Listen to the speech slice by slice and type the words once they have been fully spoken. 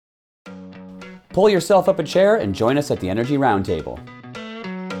Pull yourself up a chair and join us at the Energy Roundtable.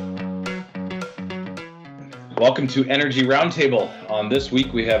 Welcome to Energy Roundtable. On this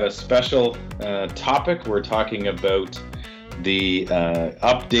week, we have a special topic. We're talking about the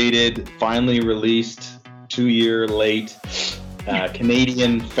updated, finally released, 2-year late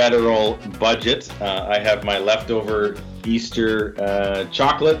Canadian federal budget. I have my leftover Easter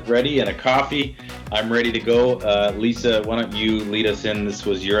chocolate ready and a coffee. I'm ready to go. Lisa, why don't you lead us in? This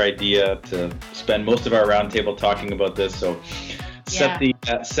was your idea to spend most of our roundtable talking about this. So set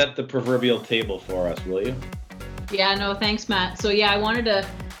the proverbial table for us, will you? Yeah, no, thanks, Matt. So I wanted to,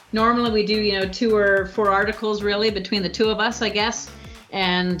 normally we do, 2 or 4 articles really between the two of us, I guess.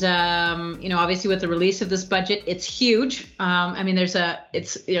 And, obviously with the release of this budget, it's huge. There's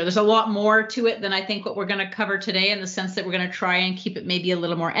a lot more to it than I think what we're going to cover today, in the sense that we're going to try and keep it maybe a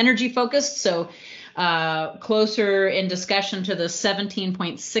little more energy focused. So closer in discussion to the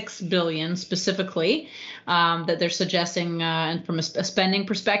 17.6 billion specifically that they're suggesting from a spending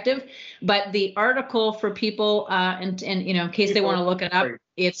perspective. But the article for people, in case they want to look it up,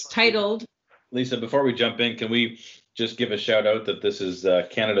 it's titled. Lisa, before we jump in, can we just give a shout out that this is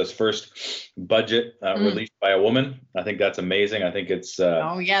Canada's first budget released by a woman? I think that's amazing. I think it's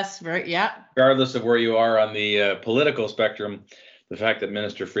regardless of where you are on the political spectrum, the fact that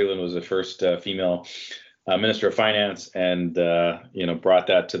Minister Freeland was the first female Minister of Finance and brought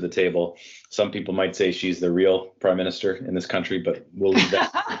that to the table. Some people might say she's the real Prime Minister in this country, but we'll leave that.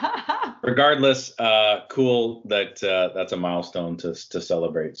 Regardless, cool that that's a milestone to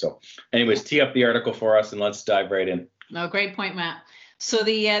celebrate. So anyways, tee up the article for us and let's dive right in. No, great point, Matt. So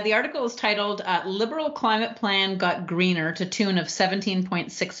the article is titled Liberal Climate Plan Got Greener to Tune of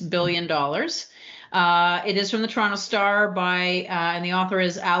 $17.6 billion. It is from the Toronto Star and the author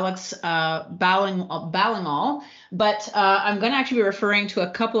is Alex Ballingall. But I'm going to actually be referring to a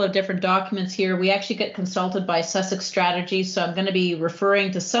couple of different documents here. We actually get consulted by Sussex Strategy, so I'm going to be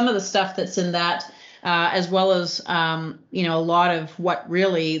referring to some of the stuff that's in that, as well as a lot of what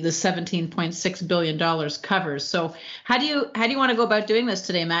really the $17.6 billion covers. So how do you want to go about doing this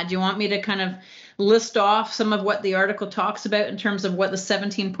today, Matt? Do you want me to kind of list off some of what the article talks about in terms of what the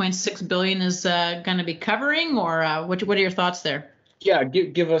 17.6 billion is going to be covering, or what are your thoughts there? Yeah,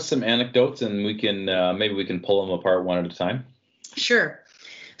 give us some anecdotes and we can maybe we can pull them apart one at a time. Sure.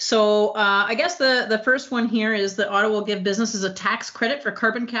 So I guess the first one here is that Ottawa will give businesses a tax credit for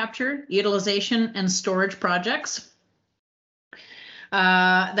carbon capture, utilization, and storage projects.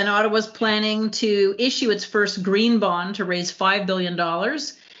 Then Ottawa's planning to issue its first green bond to raise $5 billion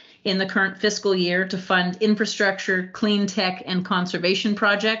in the current fiscal year to fund infrastructure, clean tech, and conservation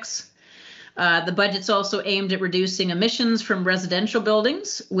projects. The budget's also aimed at reducing emissions from residential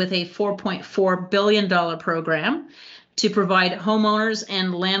buildings with a $4.4 billion program to provide homeowners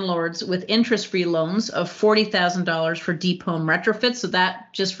and landlords with interest-free loans of $40,000 for deep home retrofits. So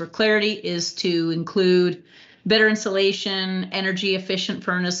that, just for clarity, is to include better insulation, energy-efficient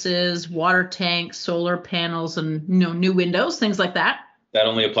furnaces, water tanks, solar panels, and new windows, things like that. That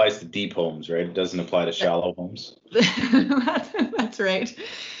only applies to deep homes, right? It doesn't apply to shallow homes. That's right.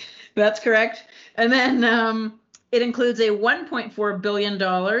 That's correct. And then it includes a $1.4 billion,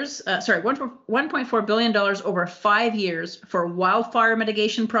 $1.4 billion over 5 years for wildfire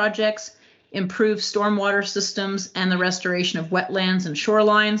mitigation projects, improved stormwater systems, and the restoration of wetlands and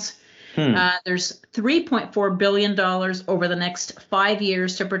shorelines. There's $3.4 billion over the next 5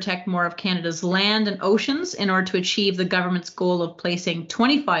 years to protect more of Canada's land and oceans in order to achieve the government's goal of placing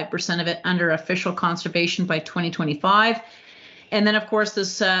 25% of it under official conservation by 2025. And then, of course,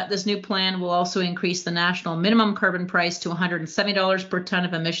 this new plan will also increase the national minimum carbon price to $170 per ton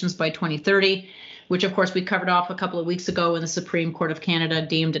of emissions by 2030, which, of course, we covered off a couple of weeks ago when the Supreme Court of Canada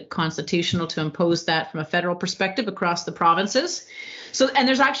deemed it constitutional to impose that from a federal perspective across the provinces. So, and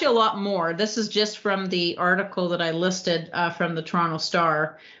there's actually a lot more. This is just from the article that I listed from the Toronto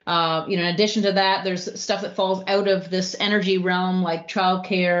Star. In addition to that, there's stuff that falls out of this energy realm, like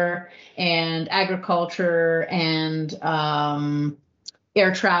childcare and agriculture and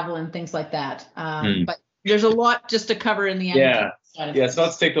air travel and things like that. But there's a lot just to cover in the end. So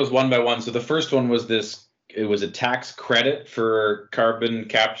let's take those one by one. So the first one was it was a tax credit for carbon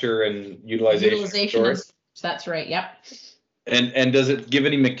capture and utilization. That's right. Yep. And does it give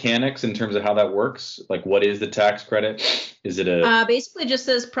any mechanics in terms of how that works? Like, what is the tax credit? Is it basically just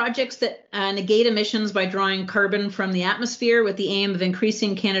says projects that negate emissions by drawing carbon from the atmosphere with the aim of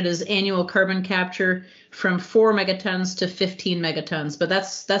increasing Canada's annual carbon capture from 4 megatons to 15 megatons. But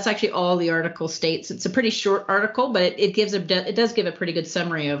that's actually all the article states. It's a pretty short article, but it does give a pretty good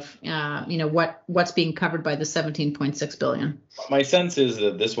summary of what's being covered by the 17.6 billion. My sense is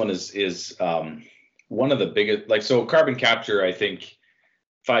that this one is one of the biggest, like, so carbon capture, I think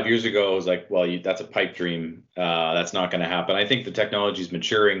 5 years ago was like, well, that's a pipe dream. That's not going to happen. I think the technology is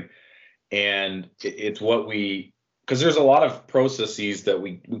maturing, and it's what because there's a lot of processes that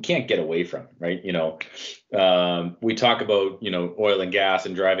we can't get away from, right? We talk about, oil and gas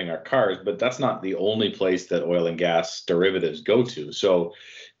and driving our cars, but that's not the only place that oil and gas derivatives go to. So,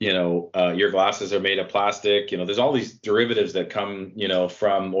 your glasses are made of plastic, there's all these derivatives that come,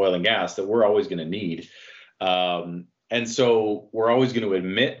 from oil and gas that we're always going to need. And so we're always going to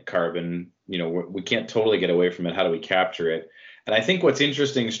emit carbon, we can't totally get away from it. How do we capture it? And I think what's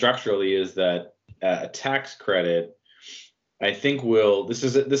interesting structurally is that a tax credit, I think this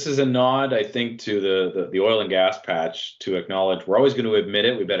is a nod, I think, to the oil and gas patch to acknowledge we're always going to admit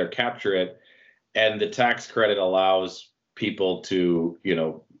it, we better capture it. And the tax credit allows people to,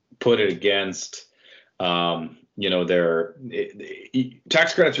 put it against, tax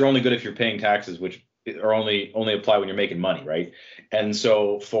credits are only good if you're paying taxes, which are only apply when you're making money, right? And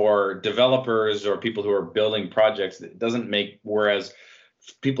so for developers or people who are building projects, it doesn't make, whereas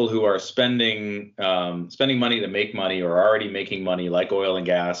people who are spending money to make money or already making money, like oil and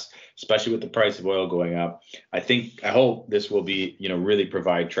gas, especially with the price of oil going up, I hope this will be, really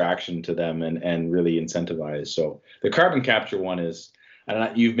provide traction to them and really incentivize. So the carbon capture one is,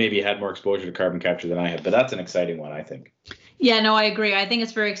 you've maybe had more exposure to carbon capture than I have, but that's an exciting one, I think. Yeah, no, I agree. I think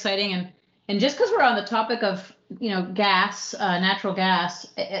it's very exciting. And just because we're on the topic of, gas, natural gas,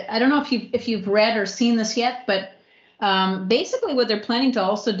 I don't know if you've read or seen this yet, but basically what they're planning to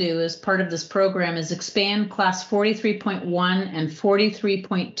also do as part of this program is expand class 43.1 and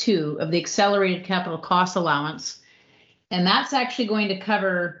 43.2 of the accelerated capital cost allowance. And that's actually going to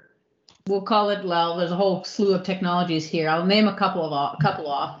cover, we'll call it, well, there's a whole slew of technologies here. I'll name a couple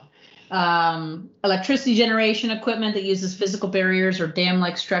off. Electricity generation equipment that uses physical barriers or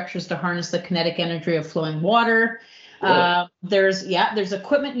dam-like structures to harness the kinetic energy of flowing water. There's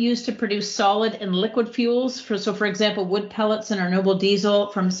equipment used to produce solid and liquid fuels. For example, wood pellets and renewable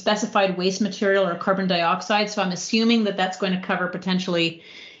diesel from specified waste material or carbon dioxide. So I'm assuming that that's going to cover potentially,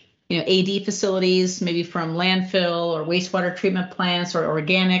 AD facilities, maybe from landfill or wastewater treatment plants or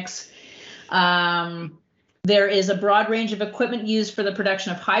organics. There is a broad range of equipment used for the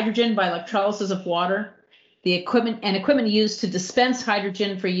production of hydrogen by electrolysis of water. The equipment used to dispense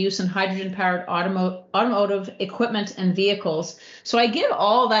hydrogen for use in hydrogen-powered automotive equipment and vehicles. So I give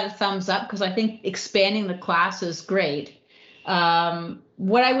all that a thumbs up because I think expanding the class is great.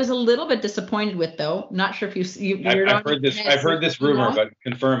 What I was a little bit disappointed with, though, not sure if I've heard this rumor, but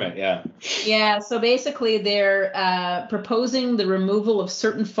confirm it. Yeah. Yeah. So basically, they're proposing the removal of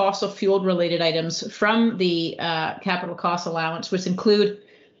certain fossil fuel-related items from the capital cost allowance, which include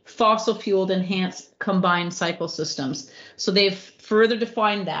fossil fueled enhanced combined cycle systems. So they've further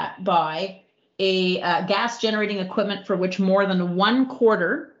defined that by a gas generating equipment for which more than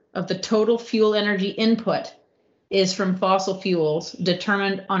 1/4 of the total fuel energy input is from fossil fuels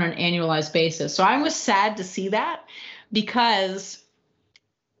determined on an annualized basis. So I was sad to see that because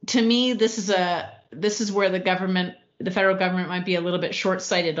to me, this is where the federal government might be a little bit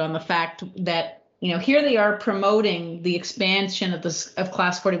short-sighted on the fact that, here they are promoting the expansion of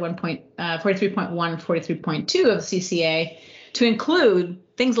class 43.1, 43.2 of the CCA to include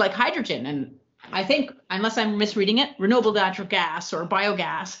things like hydrogen. And I think, unless I'm misreading it, renewable natural gas or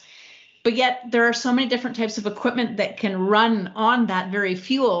biogas. But yet there are so many different types of equipment that can run on that very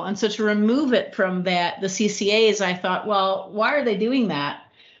fuel. And so to remove it from the CCAs, I thought, well, why are they doing that?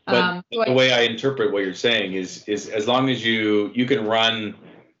 But the way I interpret what you're saying is as long as you can run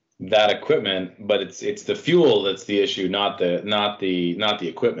that equipment, but it's the fuel that's the issue, not the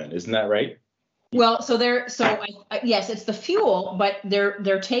equipment. Isn't that right? Well, yes, it's the fuel, but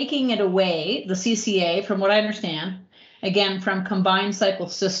they're taking it away, the CCA, from what I understand, again, from combined cycle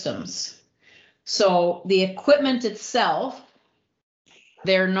systems. So the equipment itself,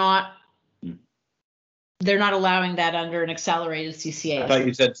 they're not allowing that under an accelerated CCA. I thought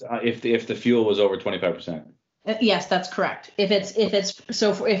you said if the fuel was over 25%. Yes, that's correct.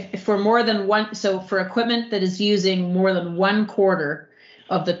 If for more than one, so for equipment that is using more than 1/4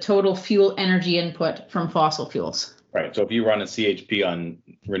 of the total fuel energy input from fossil fuels. Right. So if you run a CHP on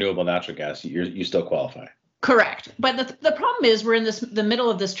renewable natural gas, you still qualify. Correct. But the problem is we're in the middle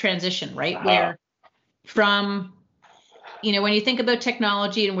of this transition, right? Where from, when you think about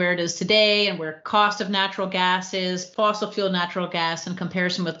technology and where it is today and where cost of natural gas is, fossil fuel natural gas in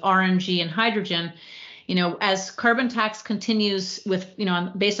comparison with RNG and hydrogen, as carbon tax continues with,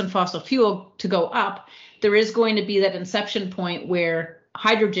 based on fossil fuel to go up, there is going to be that inception point where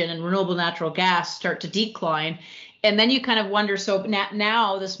hydrogen and renewable natural gas start to decline. And then you kind of wonder, so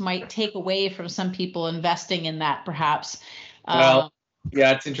now this might take away from some people investing in that perhaps. Well,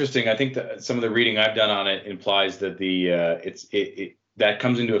 yeah, it's interesting. I think that some of the reading I've done on it implies that that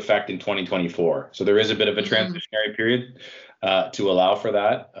comes into effect in 2024. So there is a bit of a transitionary period to allow for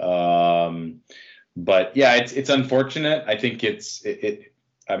that. But yeah, it's unfortunate. I think this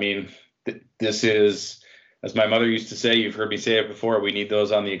is, as my mother used to say, you've heard me say it before, we need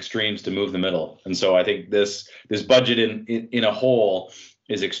those on the extremes to move the middle. And so I think this budget in a whole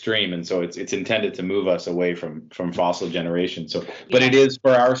is extreme, and so it's intended to move us away from fossil generation. So, but it is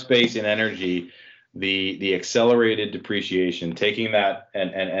for our space in energy, the accelerated depreciation, taking that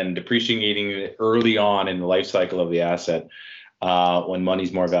and depreciating it early on in the life cycle of the asset, when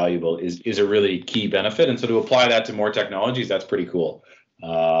money's more valuable, is a really key benefit. And so to apply that to more technologies, that's pretty cool.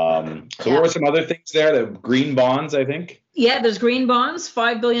 What were some other things there? The green bonds, I think. Yeah, there's green bonds,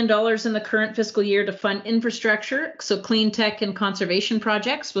 $5 billion in the current fiscal year to fund infrastructure. So clean tech and conservation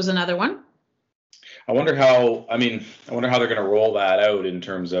projects was another one. I wonder how they're going to roll that out in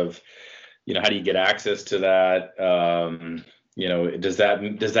terms of, how do you get access to that? Does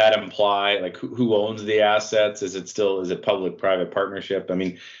that imply, like, who owns the assets? Is it public-private partnership? I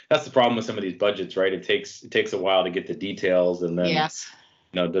mean, that's the problem with some of these budgets, right? It takes a while to get the details, and then yes.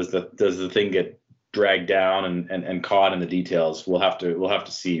 Does the thing get dragged down and caught in the details? We'll have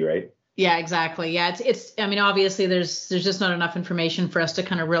to see, right? Yeah, exactly. Yeah, it's obviously there's just not enough information for us to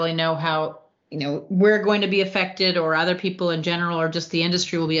kind of really know how, we're going to be affected, or other people in general, or just the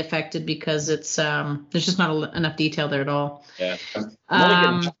industry will be affected, because it's there's just not enough detail there at all. Yeah.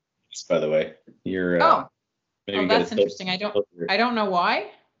 By the way, you're that's interesting. I don't know why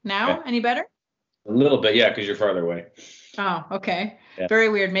now. Okay. Any better? A little bit, yeah, because you're farther away. Oh, okay. Yeah. Very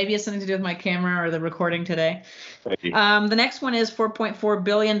weird. Maybe it's something to do with my camera or the recording today. The next one is $4.4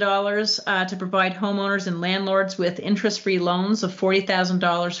 billion to provide homeowners and landlords with interest-free loans of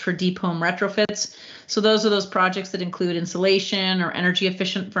 $40,000 for deep home retrofits. So those are those projects that include insulation or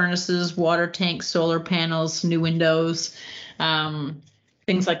energy-efficient furnaces, water tanks, solar panels, new windows,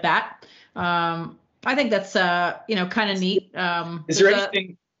 things like that. I think that's kind of neat.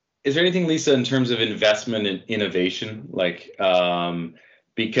 Is there anything, Lisa, in terms of investment in innovation, like,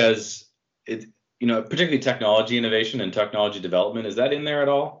 because it, particularly technology innovation and technology development, is that in there at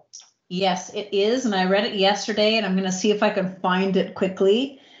all? Yes, it is. And I read it yesterday, and I'm going to see if I can find it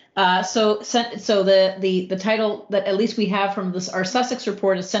quickly. So the title that at least we have from our Sussex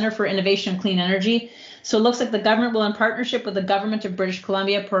report is Center for Innovation and Clean Energy. So it looks like the government will, in partnership with the government of British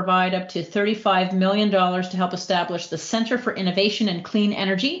Columbia, provide up to $35 million to help establish the Center for Innovation and Clean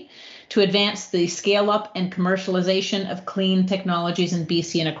Energy to advance the scale up and commercialization of clean technologies in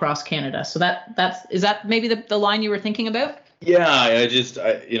BC and across Canada. So is that maybe the line you were thinking about? Yeah,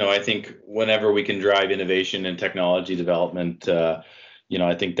 I think whenever we can drive innovation and technology development,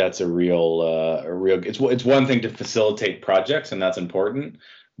 I think that's a real it's one thing to facilitate projects, and that's important.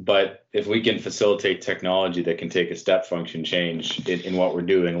 But if we can facilitate technology that can take a step function change in what we're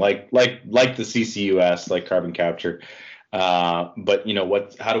doing, like the CCUS, like carbon capture, but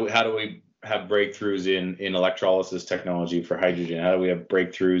how do we have breakthroughs in electrolysis technology for hydrogen? How do we have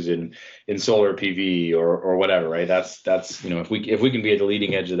breakthroughs in solar PV or whatever, right? That's if we can be at the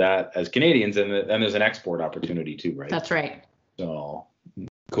leading edge of that as Canadians, then there's an export opportunity too, right? That's right. So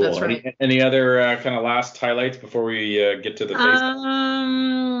cool. That's right. Any other kind of last highlights before we get to the face?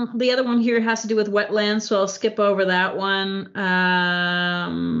 The other one here has to do with wetlands, so I'll skip over that one.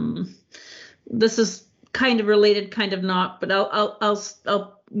 This is kind of related, kind of not, but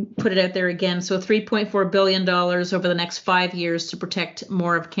I'll put it out there again. So $3.4 billion over the next 5 years to protect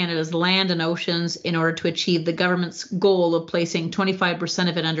more of Canada's land and oceans in order to achieve the government's goal of placing 25%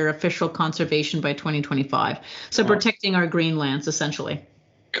 of it under official conservation by 2025. So protecting our green lands, essentially.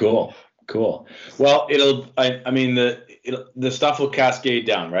 Cool. Well, the stuff will cascade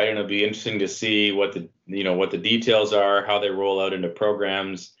down, right? And it'll be interesting to see what the details are, how they roll out into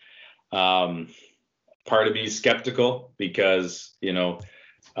programs. Part of me is skeptical because,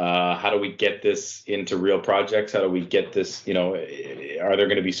 how do we get this into real projects? How do we get this, are there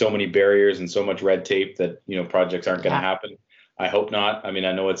going to be so many barriers and so much red tape that, projects aren't going to happen? I hope not. I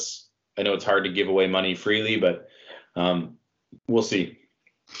know it's hard to give away money freely, but we'll see.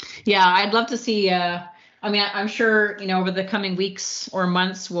 Yeah, I'd love to see I mean, I'm sure, over the coming weeks or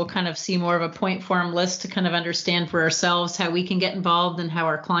months, we'll kind of see more of a point form list to kind of understand for ourselves how we can get involved and how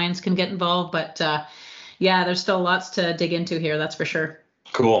our clients can get involved. But yeah, there's still lots to dig into here. That's for sure.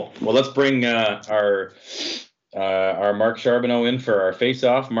 Cool. Well, let's bring our Mark Charbonneau in for our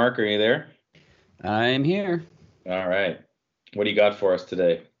face-off. Mark, are you there? I'm here. All right. What do you got for us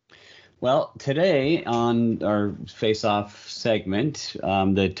today? Well, today on our face-off segment,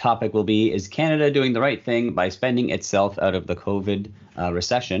 the topic will be, is Canada doing the right thing by spending itself out of the COVID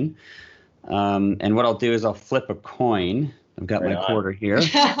recession? And what I'll do is I'll flip a coin. I've got my quarter here.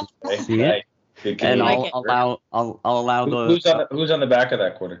 See it? And I'll allow the... Who's on the back of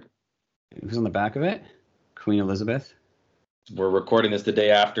that quarter? Who's on the back of it? Queen Elizabeth. We're recording this the day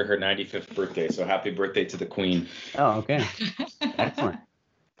after her 95th birthday, so happy birthday to the Queen. Oh, okay. Excellent.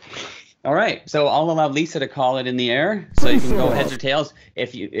 All right, so I'll allow Lisa to call it in the air, so you can go heads or tails.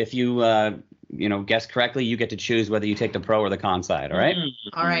 If you guess correctly, you get to choose whether you take the pro or the con side. All right.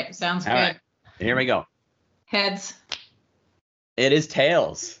 All right, sounds good. Right. Here we go. Heads. It is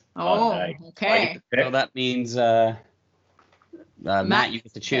tails. Oh, nice. Okay. So that means Matt, you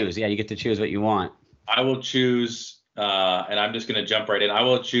get to choose. Yeah, you get to choose what you want. I will choose, and I'm just going to jump right in. I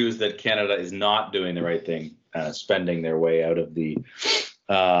will choose that Canada is not doing the right thing, spending their way out of the.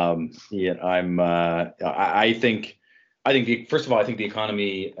 I think first of all, I think the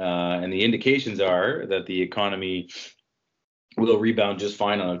economy and the indications are that the economy will rebound just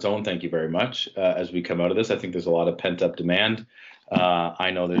fine on its own. Thank you very much. As we come out of this, I think there's a lot of pent up demand.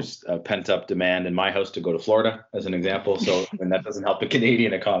 I know there's pent up demand in my house to go to Florida, as an example. So, and that doesn't help the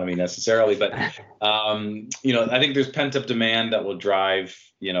Canadian economy necessarily, but I think there's pent up demand that will drive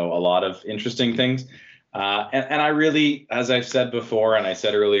a lot of interesting things. And I really, as I've said before, and I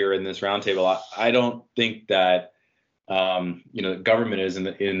said earlier in this roundtable, I don't think that government is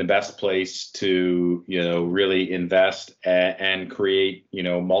in the best place to really invest and create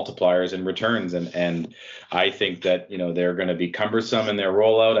multipliers and returns. And I think that they're going to be cumbersome in their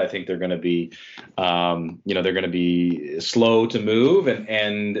rollout. I think they're going to be they're going to be slow to move,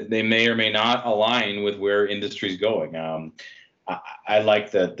 and they may or may not align with where industry's going. I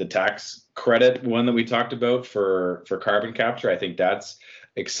like the tax credit one that we talked about for carbon capture. I think that's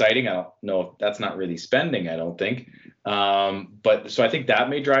exciting. I don't know if that's not really spending, I don't think. But so I think that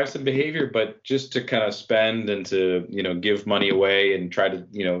may drive some behavior, but just to kind of spend and to, give money away and try to,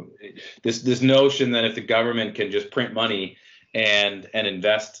 this notion that if the government can just print money and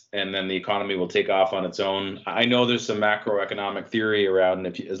invest, and then the economy will take off on its own. I know there's some macroeconomic theory around,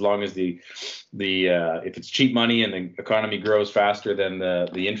 as long as if it's cheap money and the economy grows faster than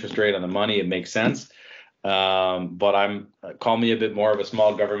the interest rate on the money, it makes sense. But call me a bit more of a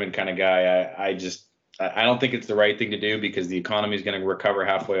small government kind of guy. I don't think it's the right thing to do, because the economy is going to recover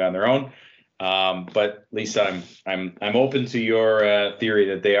halfway on their own. But Lisa, I'm open to your theory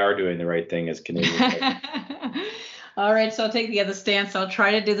that they are doing the right thing as Canadians. All right, so I'll take the other stance. I'll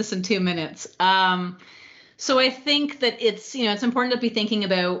try to do this in 2 minutes. So I think that it's important to be thinking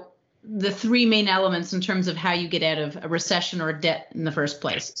about the three main elements in terms of how you get out of a recession or debt in the first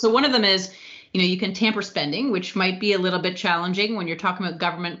place. So one of them is, you can tamper spending, which might be a little bit challenging when you're talking about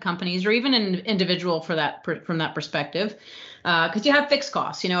government companies or even an individual from that perspective, because you have fixed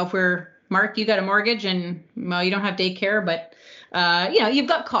costs. If Mark, you got a mortgage and you don't have daycare, but you've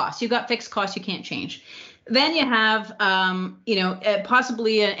got costs, you've got fixed costs you can't change. Then you have,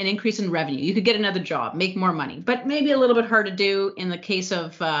 possibly an increase in revenue. You could get another job, make more money, but maybe a little bit hard to do in the case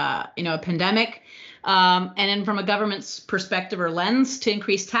of, a pandemic. And then from a government's perspective or lens, to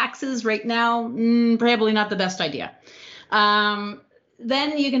increase taxes right now, probably not the best idea.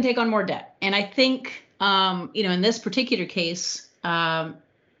 Then you can take on more debt. And I think, in this particular case, debt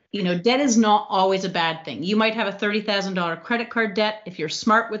is not always a bad thing. You might have a $30,000 credit card debt if you're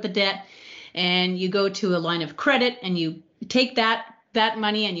smart with the debt, and you go to a line of credit and you take that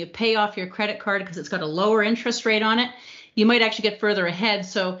money and you pay off your credit card because it's got a lower interest rate on it. You might actually get further ahead.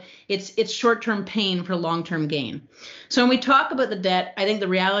 So it's short-term pain for long-term gain. So when we talk about the debt, I think the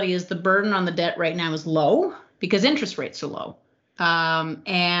reality is the burden on the debt right now is low because interest rates are low. They've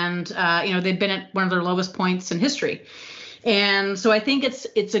been at one of their lowest points in history. And so I think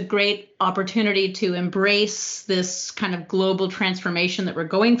it's a great opportunity to embrace this kind of global transformation that we're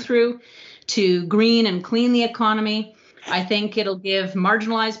going through, to green and clean the economy. I think it'll give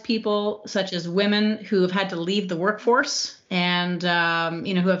marginalized people, such as women who have had to leave the workforce and who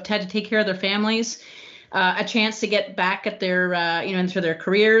have had to take care of their families, a chance to get back at their into their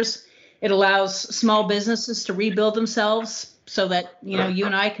careers. It allows small businesses to rebuild themselves so that you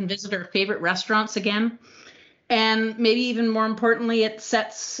and I can visit our favorite restaurants again. And maybe even more importantly, it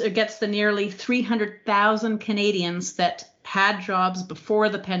gets the nearly 300,000 Canadians that had jobs before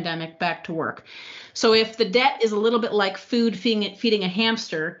the pandemic back to work. So if the debt is a little bit like food feeding a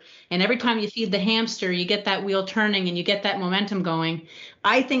hamster, and every time you feed the hamster, you get that wheel turning and you get that momentum going,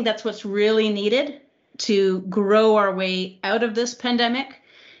 I think that's what's really needed to grow our way out of this pandemic.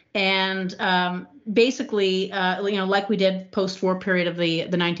 And basically, like we did post-war period of the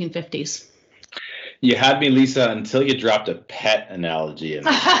 1950s. You had me, Lisa, until you dropped a pet analogy in.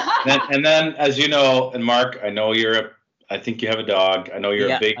 and then, as you know, and Mark, I know I think you have a dog. I know you're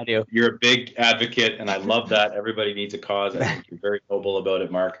a big advocate, and I love that. Everybody needs a cause. I think you're very noble about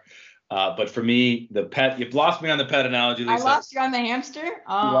it, Mark. But for me, the pet, you've lost me on the pet analogy, Lisa. I lost you on the hamster?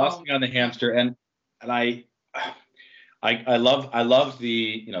 Oh. You lost me on the hamster, and I love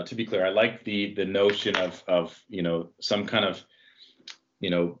the, to be clear, I like the notion of some kind of,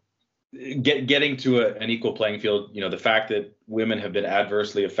 getting to an equal playing field. The fact that women have been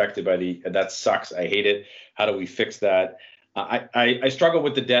adversely affected by that sucks. I hate it. How do we fix that? I struggle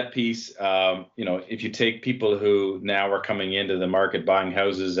with the debt piece. If you take people who now are coming into the market buying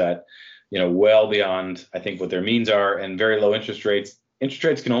houses at, well beyond, I think, what their means are, and very low interest rates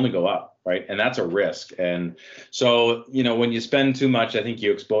can only go up, right? And that's a risk. And so, when you spend too much, I think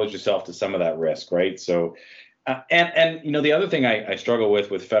you expose yourself to some of that risk, right? So, the other thing I struggle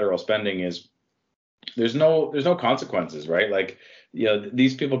with federal spending is there's no consequences, right? Like,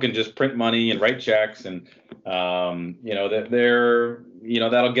 these people can just print money and write checks, and that'll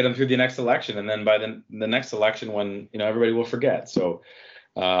get them through the next election, and then by the next election, when everybody will forget. So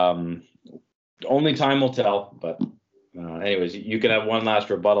only time will tell. But anyways, you can have one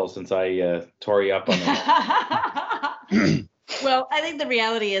last rebuttal since I tore you up on that. Well, I think the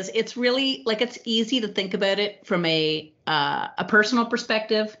reality is it's really it's easy to think about it from a personal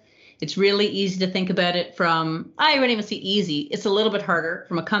perspective. It's really easy to think about it from, I wouldn't even say easy. It's a little bit harder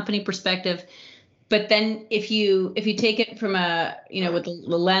from a company perspective. But then if you take it from with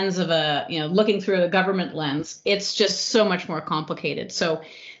the lens of looking through a government lens, it's just so much more complicated. So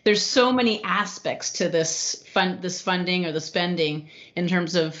there's so many aspects to this funding or the spending in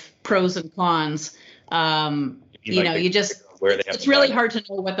terms of pros and cons. It's really hard to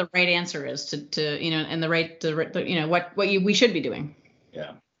know what the right answer is to and the right what we should be doing.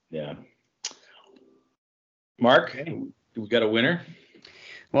 Yeah. Mark, we got a winner?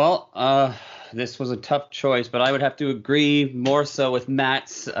 Well, this was a tough choice, but I would have to agree more so with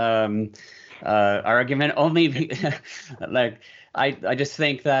Matt's argument. Only I just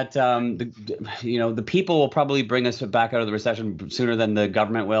think that the people will probably bring us back out of the recession sooner than the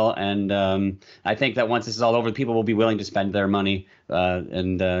government will, and I think that once this is all over, people will be willing to spend their money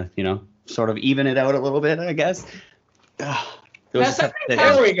and sort of even it out a little bit, I guess.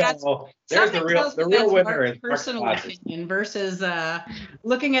 There we go. There's the real winner. Personal opinion versus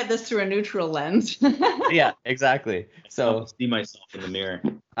looking at this through a neutral lens. Yeah, exactly. So see myself in the mirror.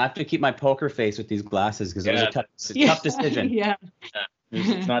 I have to keep my poker face with these glasses because it was a tough decision. Yeah.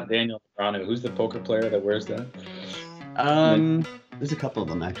 It's not Daniel Toronto. Who's the poker player that wears that? There's a couple of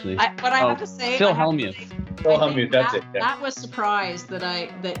them actually. But I have to say, Phil Hellmuth. Phil Hellmuth, that's it. Yeah. That was surprised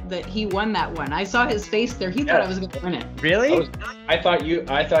that he won that one. I saw his face there. He thought I was going to win it. Really? I thought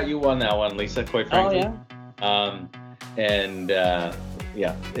you won that one, Lisa. Quite frankly. Oh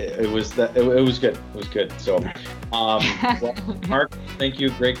yeah. It was good. It was good. So, well, Mark, thank you.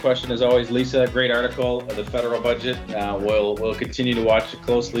 Great question as always. Lisa, great article of the federal budget. We'll continue to watch it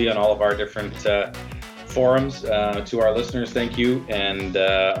closely on all of our different forums. To our listeners, thank you. And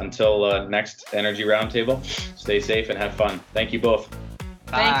until next Energy Roundtable, stay safe and have fun. Thank you both.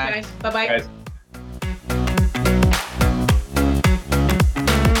 Thanks, guys. Bye-bye. Guys.